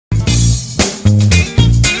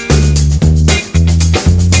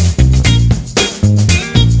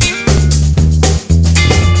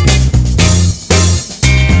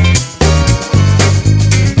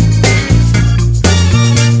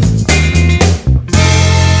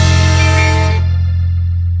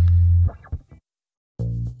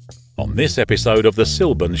On this episode of the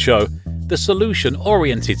SYLBOURNE Show, the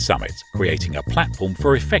solution-oriented summit, creating a platform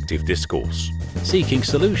for effective discourse, seeking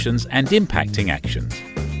solutions and impacting actions,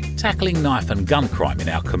 tackling knife and gun crime in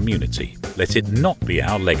our community. Let it not be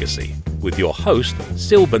our legacy. With your host,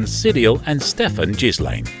 SYLBOURNE Sidiel and Stefan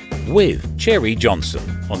Gislane, with Cherie Johnson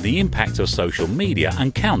on the impact of social media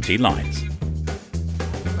and county lines.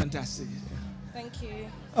 Fantastic. Thank you.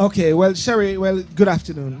 Okay, well, Cherie, good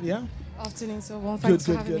afternoon, yeah? Afternoon, SYLBOURNE. Thanks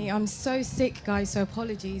for having me. I'm so sick, guys, so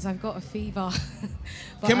apologies. I've got a fever.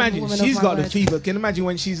 Can you imagine? She's got the fever. Can you imagine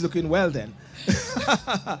when she's looking well then?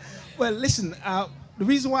 Well, listen, the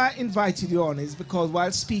reason why I invited you on is because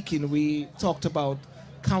while speaking, we talked about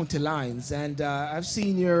county lines, and I've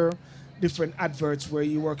seen your different adverts where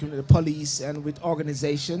you're working with the police and with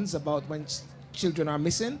organizations about when children are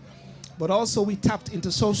missing, but also we tapped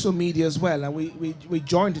into social media as well, and we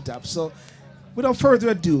joined it up. So without further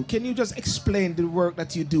ado, can you just explain the work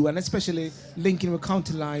that you do, and especially linking with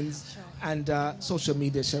county lines and social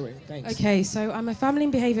media, Cherie? Thanks. Okay, so I'm a family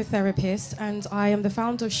and behaviour therapist, and I am the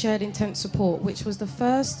founder of Shared Intent Support, which was the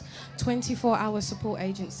first 24-hour support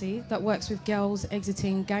agency that works with girls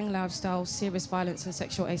exiting gang lifestyle, serious violence and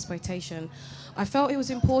sexual exploitation. I felt it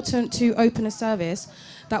was important to open a service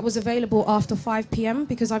that was available after 5 p.m.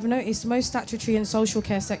 because I've noticed most statutory and social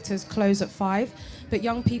care sectors close at 5, but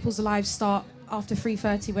young people's lives start after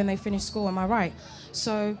 3:30 when they finish school, am I right?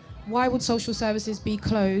 So why would social services be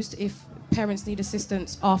closed if parents need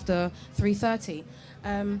assistance after 3:30?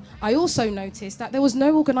 I also noticed that there was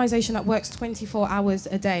no organisation that works 24 hours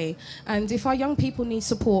a day, and if our young people need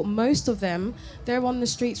support, most of them, they're on the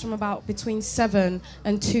streets from about between 7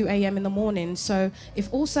 and 2 a.m. in the morning. So if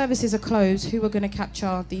all services are closed, who are going to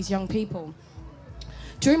capture these young people?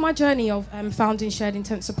 During my journey of founding Shared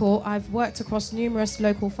Intent Support, I've worked across numerous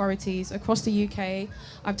local authorities across the UK.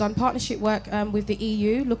 I've done partnership work with the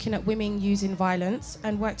EU, looking at women using violence,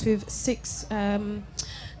 and worked with 6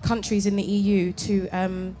 countries in the EU to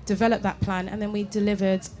develop that plan, and then we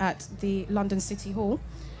delivered at the London City Hall.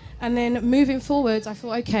 And then moving forward, I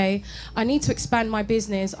thought, okay, I need to expand my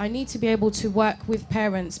business. I need to be able to work with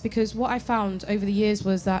parents, because what I found over the years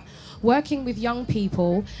was that working with young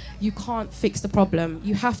people, you can't fix the problem.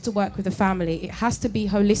 You have to work with the family. It has to be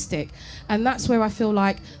holistic. And that's where I feel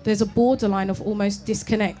like there's a borderline of almost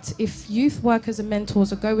disconnect. If youth workers and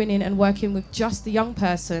mentors are going in and working with just the young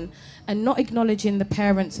person and not acknowledging the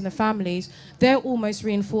parents and the families, they're almost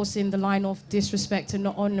reinforcing the line of disrespect and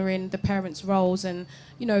not honouring the parents' roles and,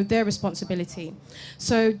 you know, their responsibility.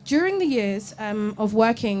 So during the years of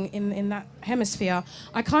working in that hemisphere,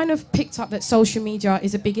 I kind of picked up that social media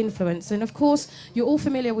is a big influence. And of course, you're all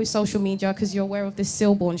familiar with social media because you're aware of this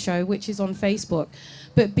SYLBOURNE Show, which is on Facebook.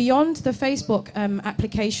 But beyond the Facebook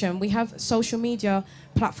application, we have social media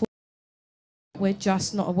platforms we're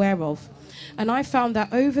just not aware of. And I found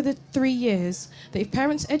that over the 3 years, that if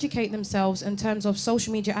parents educate themselves in terms of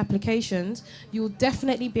social media applications, you'll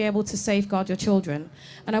definitely be able to safeguard your children.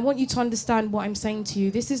 And I want you to understand what I'm saying to you.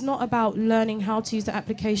 This is not about learning how to use the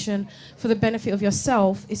application for the benefit of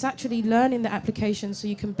yourself. It's actually learning the application so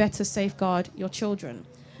you can better safeguard your children.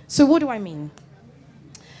 So what do I mean?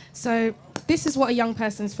 So this is what a young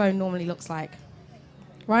person's phone normally looks like.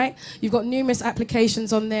 Right? You've got numerous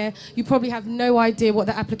applications on there. You probably have no idea what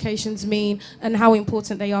the applications mean and how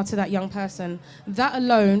important they are to that young person. That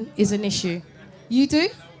alone is an issue. You do?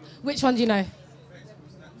 Which one do you know?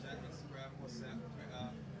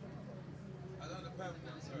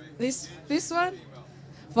 This one?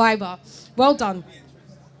 Viber. Well done.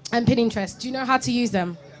 And Pinterest. Do you know how to use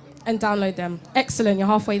them? And download them. Excellent, you're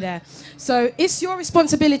halfway there. So it's your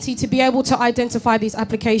responsibility to be able to identify these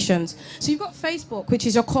applications. So you've got Facebook, which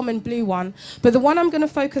is your common blue one, but the one I'm going to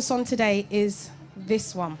focus on today is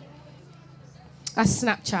this one. That's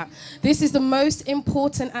Snapchat. This is the most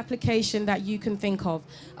important application that you can think of.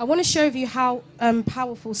 I want to show you how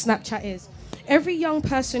powerful Snapchat is. Every young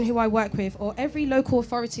person who I work with, or every local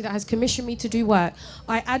authority that has commissioned me to do work,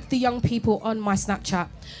 I add the young people on my Snapchat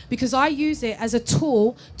because I use it as a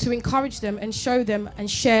tool to encourage them and show them and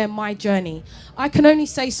share my journey. I can only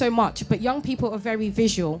say so much, but young people are very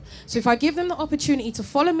visual. So if I give them the opportunity to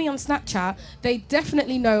follow me on Snapchat, they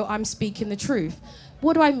definitely know I'm speaking the truth.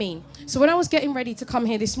 What do I mean? So when I was getting ready to come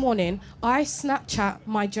here this morning, I Snapchat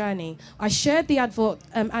my journey. I shared the advert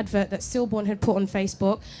that SYLBOURNE had put on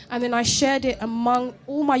Facebook, and then I shared it among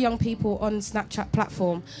all my young people on Snapchat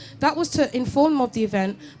platform. That was to inform them of the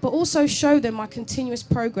event, but also show them my continuous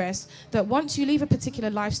progress, that once you leave a particular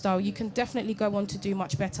lifestyle, you can definitely go on to do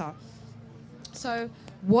much better. So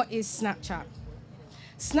what is Snapchat?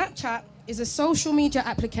 Snapchat is a social media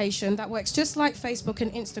application that works just like Facebook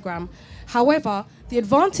and Instagram. However, the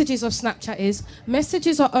advantages of Snapchat is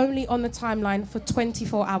messages are only on the timeline for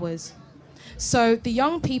 24 hours. So the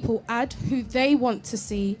young people add who they want to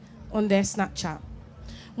see on their Snapchat.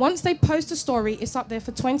 Once they post a story, it's up there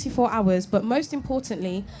for 24 hours, but most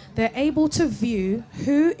importantly, they're able to view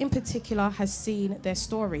who in particular has seen their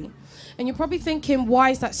story. And you're probably thinking, why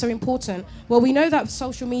is that so important? Well, we know that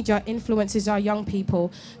social media influences our young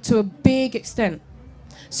people to a big extent.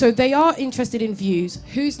 So they are interested in views,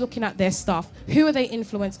 who's looking at their stuff, who are they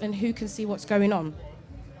influenced, and who can see what's going on.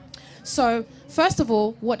 So, first of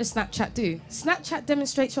all, what does Snapchat do? Snapchat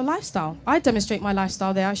demonstrates your lifestyle. I demonstrate my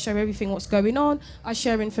lifestyle there. I show everything what's going on. I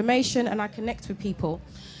share information, and I connect with people.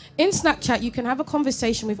 In Snapchat, you can have a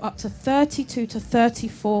conversation with up to 32 to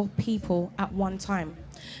 34 people at one time.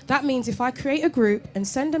 That means if I create a group and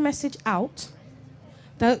send a message out,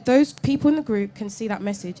 those people in the group can see that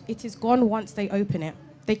message. It is gone once they open it.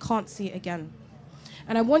 They can't see it again.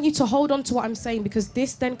 And I want you to hold on to what I'm saying, because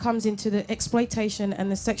this then comes into the exploitation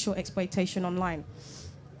and the sexual exploitation online.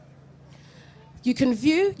 You can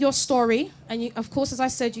view your story, and you, of course, as I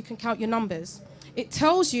said, you can count your numbers. It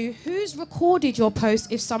tells you who's recorded your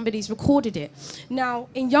post if somebody's recorded it. Now,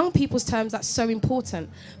 in young people's terms, that's so important,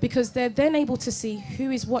 because they're then able to see who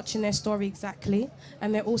is watching their story exactly,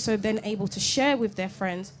 and they're also then able to share with their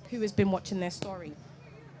friends who has been watching their story.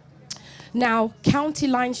 Now, county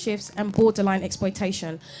line shifts and borderline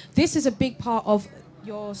exploitation. This is a big part of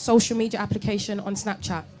your social media application on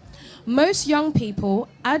Snapchat. Most young people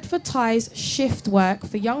advertise shift work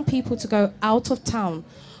for young people to go out of town.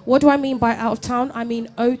 What do I mean by out of town? I mean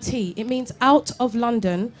OT. It means out of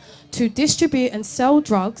London, to distribute and sell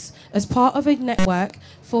drugs as part of a network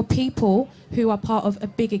for people who are part of a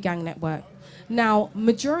bigger gang network. Now,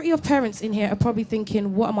 majority of parents in here are probably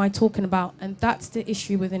thinking, what am I talking about? And that's the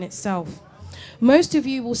issue within itself. Most of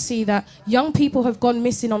you will see that young people have gone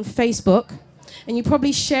missing on Facebook, and you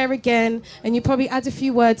probably share again, and you probably add a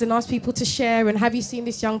few words and ask people to share, and have you seen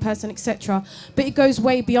this young person, etc. But it goes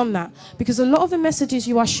way beyond that, because a lot of the messages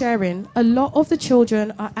you are sharing, a lot of the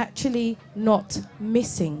children are actually not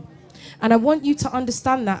missing. And I want you to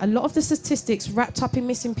understand that a lot of the statistics wrapped up in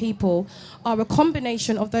missing people are a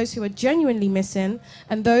combination of those who are genuinely missing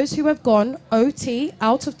and those who have gone OT,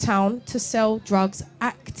 out of town, to sell drugs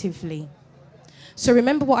actively. So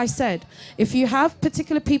remember what I said. If you have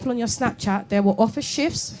particular people on your Snapchat, they will offer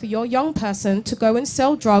shifts for your young person to go and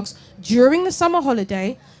sell drugs during the summer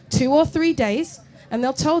holiday, 2 or 3 days, and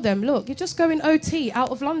they'll tell them, look, you're just going OT out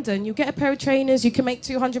of London, you get a pair of trainers, you can make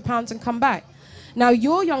 £200 and come back. Now,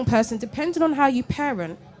 your young person, depending on how you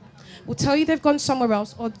parent, will tell you they've gone somewhere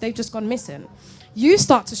else or they've just gone missing. You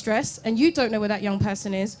start to stress, and you don't know where that young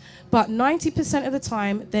person is, but 90% of the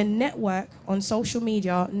time, their network on social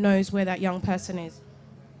media knows where that young person is.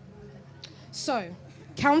 So,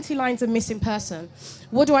 county lines of missing person.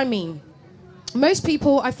 What do I mean? Most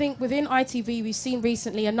people, I think within ITV, we've seen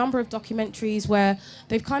recently a number of documentaries where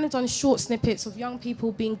they've kind of done short snippets of young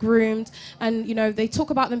people being groomed, and you know, they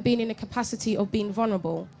talk about them being in a capacity of being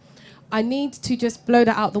vulnerable. I need to just blow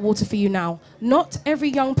that out the water for you now. Not every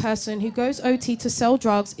young person who goes OT to sell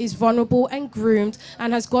drugs is vulnerable and groomed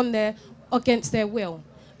and has gone there against their will.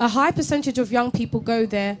 A high percentage of young people go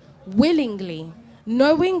there willingly,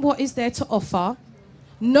 knowing what is there to offer,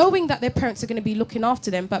 knowing that their parents are going to be looking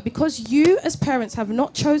after them, but because you as parents have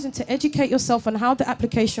not chosen to educate yourself on how the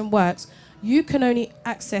application works, you can only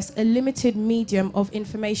access a limited medium of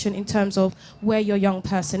information in terms of where your young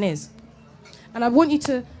person is. And I want you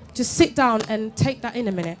to just sit down and take that in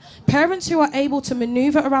a minute. Parents who are able to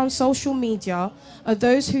maneuver around social media are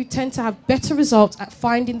those who tend to have better results at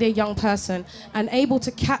finding their young person and able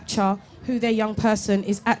to capture who their young person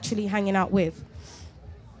is actually hanging out with.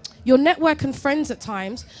 Your network and friends at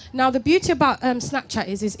times. Now, the beauty about Snapchat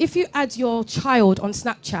is if you add your child on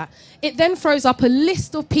Snapchat, it then throws up a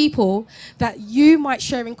list of people that you might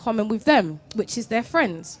share in common with them, which is their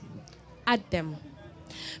friends. Add them.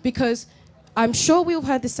 Because I'm sure we've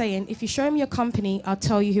heard the saying, if you show me your company, I'll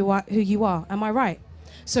tell you who you are. Am I right?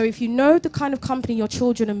 So if you know the kind of company your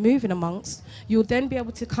children are moving amongst, you'll then be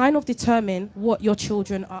able to kind of determine what your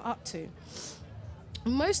children are up to.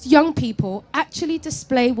 Most young people actually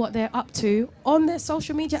display what they're up to on their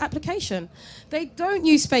social media application. They don't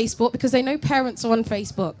use Facebook because they know parents are on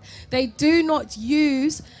Facebook. They do not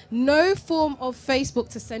use no form of Facebook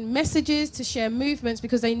to send messages, to share movements,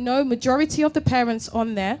 because they know majority of the parents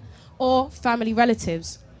on there or family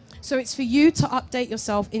relatives. So it's for you to update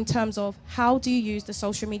yourself in terms of how do you use the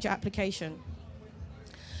social media application.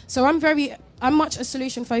 So I'm much a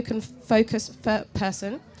solution focused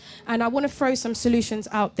person. And I want to throw some solutions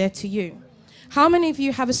out there to you. How many of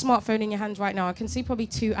you have a smartphone in your hand right now? I can see probably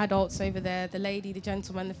 2 adults over there, the lady, the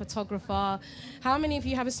gentleman, the photographer. How many of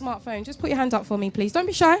you have a smartphone? Just put your hand up for me, please. Don't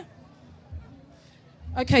be shy.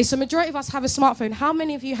 Okay, so majority of us have a smartphone. How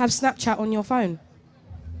many of you have Snapchat on your phone?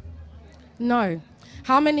 No.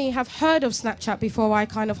 How many have heard of Snapchat before I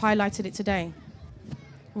kind of highlighted it today?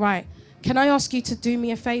 Right. Can I ask you to do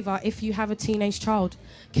me a favor if you have a teenage child?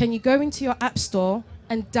 Can you go into your app store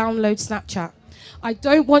and download Snapchat? I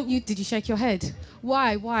don't want you... Did you shake your head?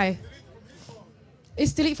 Why? Why?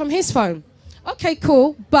 It's delete from his phone. Okay,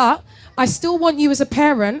 cool. But I still want you as a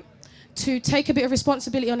parent to take a bit of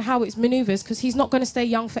responsibility on how it maneuvers, because he's not going to stay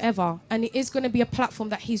young forever. And it is going to be a platform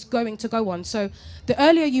that he's going to go on. So the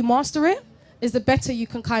earlier you master it, is the better you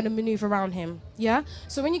can kind of maneuver around him, yeah?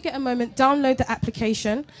 So when you get a moment, download the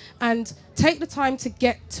application and take the time to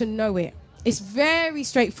get to know it. It's very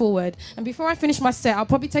straightforward. And before I finish my set, I'll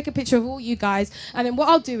probably take a picture of all you guys. And then what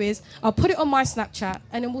I'll do is I'll put it on my Snapchat,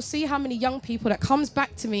 and then we'll see how many young people that comes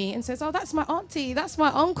back to me and says, oh, that's my auntie, that's my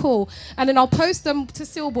uncle. And then I'll post them to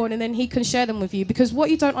SYLBOURNE, and then he can share them with you. Because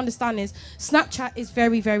what you don't understand is Snapchat is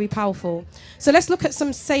very, very powerful. So let's look at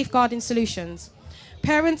some safeguarding solutions.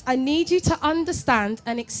 Parents, I need you to understand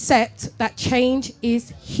and accept that change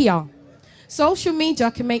is here. Social media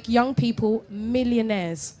can make young people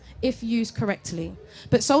millionaires if used correctly.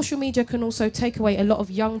 But social media can also take away a lot of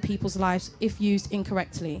young people's lives if used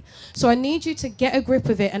incorrectly. So I need you to get a grip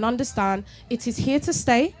of it and understand it is here to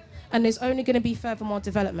stay, and there's only going to be furthermore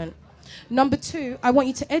development. Number 2, I want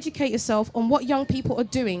you to educate yourself on what young people are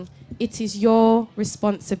doing. It is your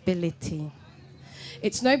responsibility.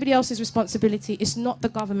 It's nobody else's responsibility. It's not the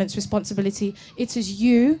government's responsibility. It is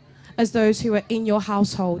you as those who are in your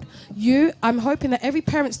household. I'm hoping that every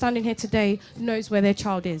parent standing here today knows where their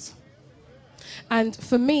child is. And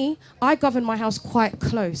for me, I govern my house quite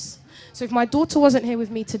close. So if my daughter wasn't here with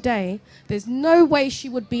me today, there's no way she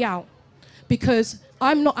would be out, because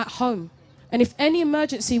I'm not at home. And if any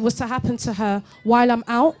emergency was to happen to her while I'm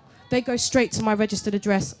out, they go straight to my registered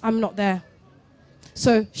address. I'm not there.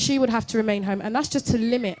 So she would have to remain home. And that's just to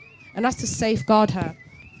limit, and that's to safeguard her.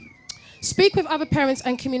 Speak with other parents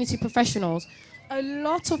and community professionals. A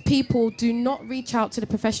lot of people do not reach out to the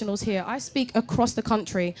professionals here. I speak across the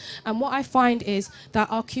country, and what I find is that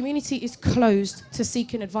our community is closed to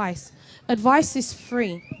seeking advice. Advice is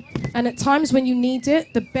free, and at times when you need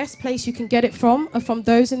it, the best place you can get it from are from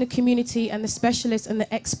those in the community and the specialists and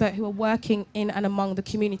the expert who are working in and among the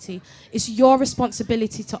community. It's your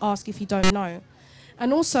responsibility to ask if you don't know.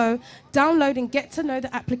 And also, download and get to know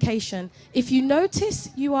the application. If you notice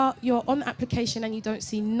you're on the application and you don't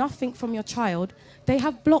see nothing from your child, they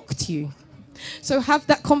have blocked you. So have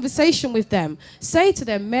that conversation with them. Say to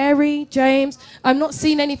them, Mary, James, I'm not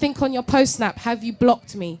seeing anything on your post snap. Have you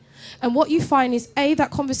blocked me? And what you find is, A, that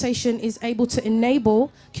conversation is able to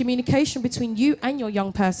enable communication between you and your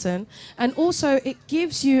young person. And also, it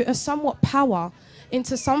gives you a somewhat power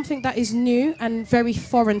into something that is new and very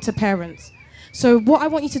foreign to parents. So what I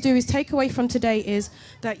want you to do is take away from today is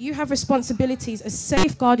that you have responsibilities as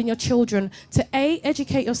safeguarding your children to A,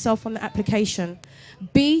 educate yourself on the application,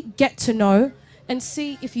 B, get to know, and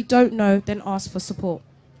C, if you don't know, then ask for support.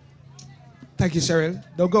 Thank you, Cherie.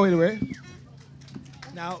 Don't go anywhere.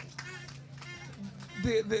 Now,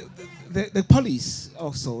 the police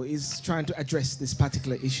also is trying to address this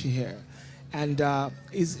particular issue here. And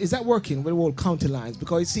is that working with all county lines?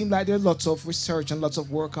 Because it seems like there's lots of research and lots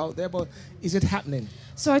of work out there, but is it happening?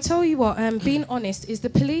 So I tell you what, being honest, is the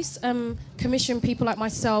police commission people like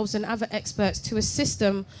myself and other experts to assist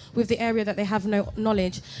them with the area that they have no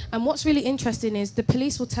knowledge. And what's really interesting is the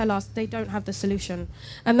police will tell us they don't have the solution.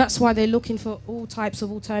 And that's why they're looking for all types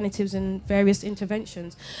of alternatives and various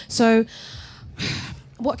interventions. So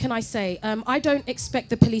what can I say? I don't expect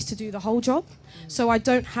the police to do the whole job, so I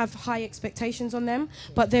don't have high expectations on them,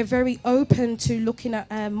 but they're very open to looking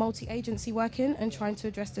at multi-agency working and trying to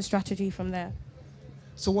address the strategy from there.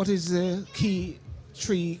 So what is the key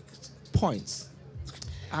 3 points,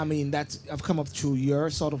 I mean, that have come up through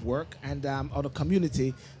your sort of work and other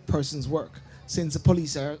community persons' work? Since the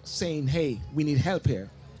police are saying, hey, we need help here,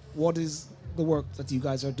 what is the work that you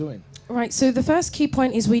guys are doing? Right, so the first key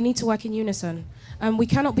point is we need to work in unison. We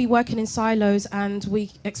cannot be working in silos and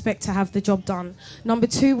we expect to have the job done. Number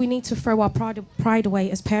 2, we need to throw our pride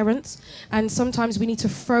away as parents, and sometimes we need to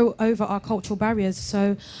throw over our cultural barriers.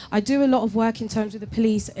 So I do a lot of work in terms of the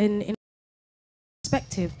police in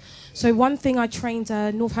perspective. So one thing I trained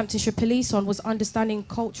Northamptonshire Police on was understanding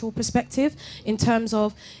cultural perspective in terms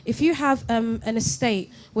of if you have an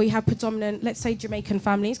estate where you have predominant, let's say Jamaican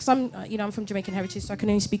families, because I'm from Jamaican heritage, so I can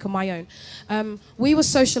only speak on my own. We were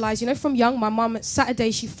socialised, from young. My mum,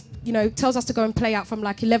 Saturday, she tells us to go and play out from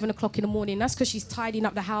like 11 o'clock in the morning. That's because she's tidying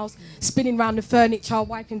up the house, spinning around the furniture,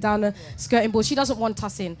 wiping down the skirting board. She doesn't want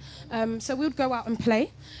us in. So we would go out and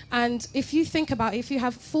play. And if you think about it, if you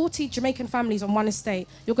have 40 Jamaican families on one estate,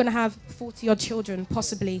 you're going to have 40-odd children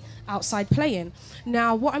possibly outside playing.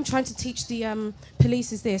 Now, what I'm trying to teach the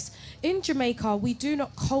police is this. In Jamaica, we do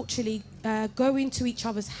not culturally go into each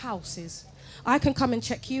other's houses. I can come and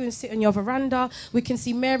check you and sit on your veranda. We can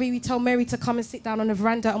see Mary. We tell Mary to come and sit down on the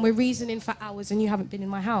veranda, and we're reasoning for hours, and you haven't been in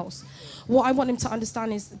my house. What I want them to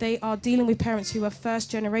understand is they are dealing with parents who are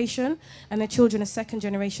first generation and their children are second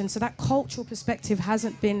generation. So that cultural perspective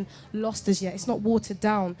hasn't been lost as yet. It's not watered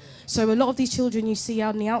down. So a lot of these children you see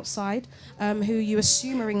out on the outside who you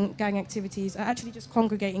assume are in gang activities are actually just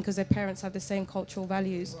congregating because their parents have the same cultural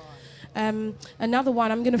values. Another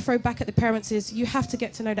one I'm going to throw back at the parents is you have to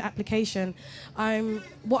get to know the application.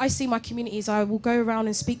 What I see in my community is I will go around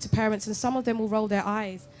and speak to parents, and some of them will roll their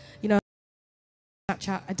eyes.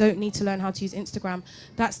 Snapchat, I don't need to learn how to use Instagram.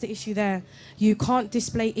 That's the issue there. You can't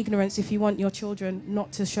display ignorance if you want your children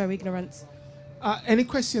not to show ignorance. Any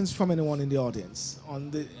questions from anyone in the audience?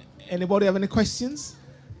 Anybody have any questions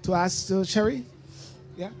to ask Cherie?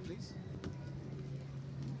 Yeah, please.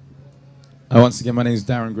 Once again, my name is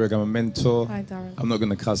Darren Gregg. I'm a mentor. Hi, Darren. I'm not going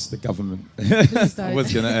to cuss the government. Please don't. I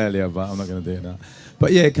was going to earlier, but I'm not going to do it now.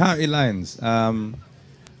 But yeah, county lines.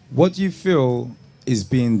 What do you feel is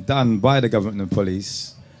being done by the government and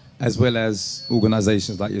police, as well as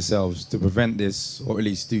organisations like yourselves, to prevent this, or at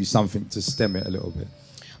least do something to stem it a little bit?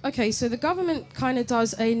 Okay, so the government kind of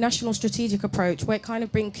does a national strategic approach where it kind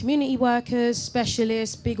of brings community workers,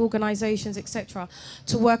 specialists, big organisations, etc.,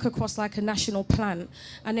 to work across like a national plan.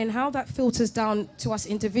 And then how that filters down to us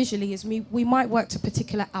individually is we might work to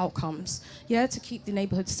particular outcomes, to keep the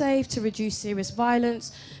neighbourhood safe, to reduce serious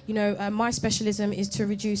violence. My specialism is to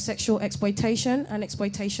reduce sexual exploitation and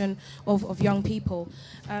exploitation of young people.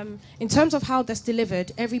 In terms of how that's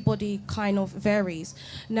delivered, everybody kind of varies.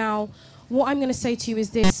 Now, what I'm going to say to you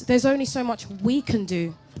is this. There's only so much we can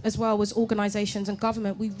do, as well as organisations and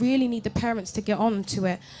government. We really need the parents to get on to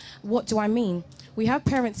it. What do I mean? We have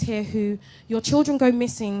parents here who, your children go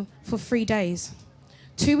missing for 3 days.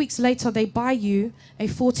 2 weeks later, they buy you a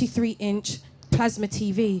 43-inch plasma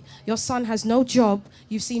TV. Your son has no job.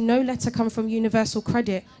 You've seen no letter come from Universal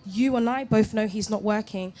Credit. You and I both know he's not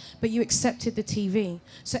working, but you accepted the TV.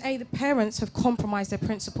 So the parents have compromised their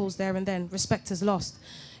principles there and then. Respect is lost.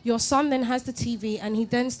 Your son then has the TV, and he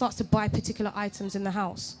then starts to buy particular items in the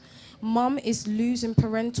house. Mum is losing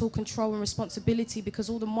parental control and responsibility because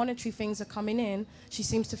all the monetary things are coming in. She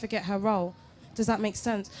seems to forget her role. Does that make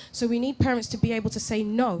sense? So we need parents to be able to say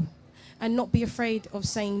no and not be afraid of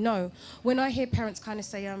saying no. When I hear parents kind of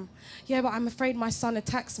say, yeah, but I'm afraid my son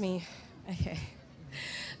attacks me. Okay,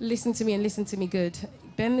 listen to me and listen to me good.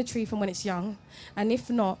 Bend the tree from when it's young. And if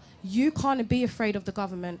not, you can't be afraid of the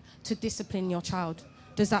government to discipline your child.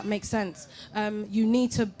 Does that make sense? You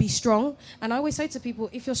need to be strong. And I always say to people,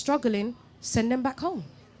 if you're struggling, send them back home.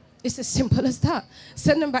 It's as simple as that.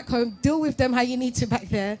 Send them back home, deal with them how you need to back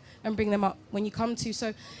there, and bring them up when you come to.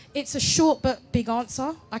 So it's a short but big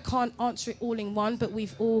answer. I can't answer it all in one, but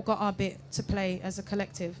we've all got our bit to play as a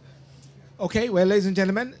collective. Okay, well, ladies and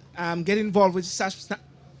gentlemen, get involved with Snapchat.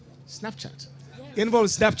 Yes. Get involved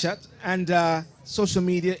with Snapchat and social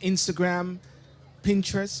media, Instagram,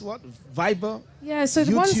 Pinterest, Viber? Yeah, so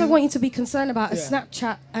the YouTube. ones I want you to be concerned about are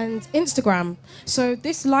Snapchat and Instagram. So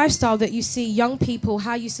this lifestyle that you see young people,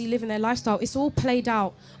 how you see living their lifestyle, it's all played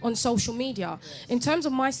out on social media. In terms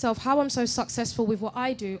of myself, how I'm so successful with what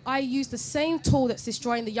I do, I use the same tool that's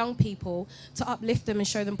destroying the young people to uplift them and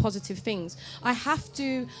show them positive things. I have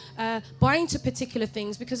to buy into particular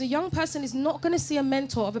things because a young person is not going to see a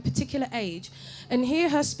mentor of a particular age and hear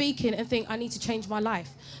her speaking and think, I need to change my life.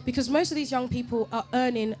 Because most of these young people are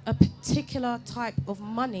earning a particular type of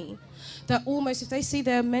money that almost, if they see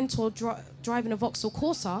their mentor driving a Vauxhall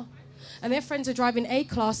Corsa and their friends are driving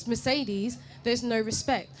A-class Mercedes, there's no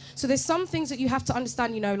respect. So there's some things that you have to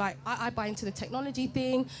understand, like I buy into the technology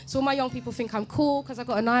thing. So all my young people think I'm cool because I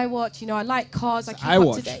got an iWatch. I like cars. I keep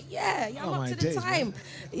up to date. Yeah, I'm up to the time.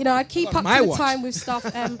 I keep up to the time with stuff.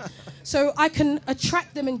 So I can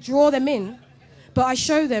attract them and draw them in. But I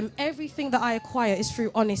show them everything that I acquire is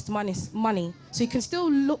through honest money. So you can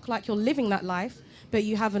still look like you're living that life, but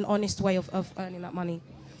you have an honest way of earning that money.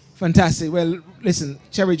 Fantastic. Well, listen,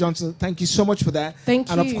 Cherie Johnson, thank you so much for that. Thank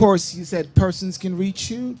you. And of course, you said persons can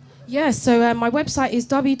reach you Yeah, so my website is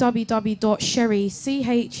www.cherie,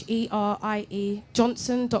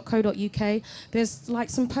 There's like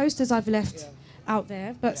some posters I've left out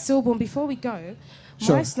there. But Sylbourne, before we go,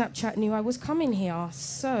 my Snapchat knew I was coming here,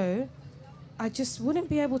 so I just wouldn't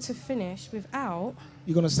be able to finish without...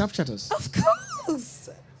 You're going to Snapchat us? Of course!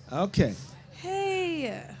 Okay.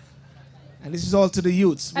 Hey! And this is all to the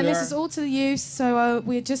youths. And this is all to the youths, so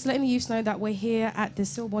we're just letting the youths know that we're here at the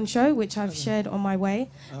SYLBOURNE Show, which I've shared on my way.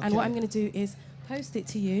 Okay. And what I'm going to do is post it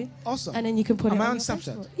to you. Awesome. And then you can put it on your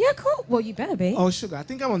Snapchat? Facebook. Yeah, cool. Well, you better be. Oh, sugar. I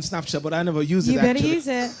think I'm on Snapchat, but I never use it, You better use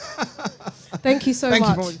it. Thank you so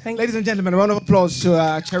much. Ladies and gentlemen, a round of applause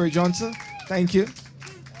to Cherie Johnson. Thank you.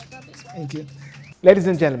 Thank you. Ladies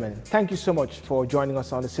and gentlemen, thank you so much for joining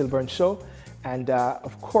us on the SYLBOURNE Show. And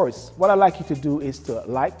of course, what I'd like you to do is to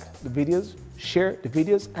like the videos, share the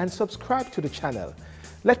videos, and subscribe to the channel.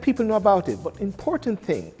 Let people know about it. But important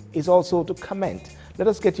thing is also to comment. Let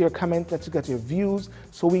us get your comment, let's get your views,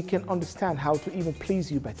 so we can understand how to even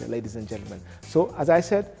please you better, ladies and gentlemen. So, as I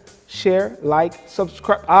said, share, like,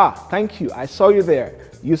 subscribe. Thank you. I saw you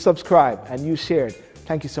there. You subscribed and you shared.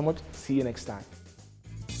 Thank you so much. See you next time.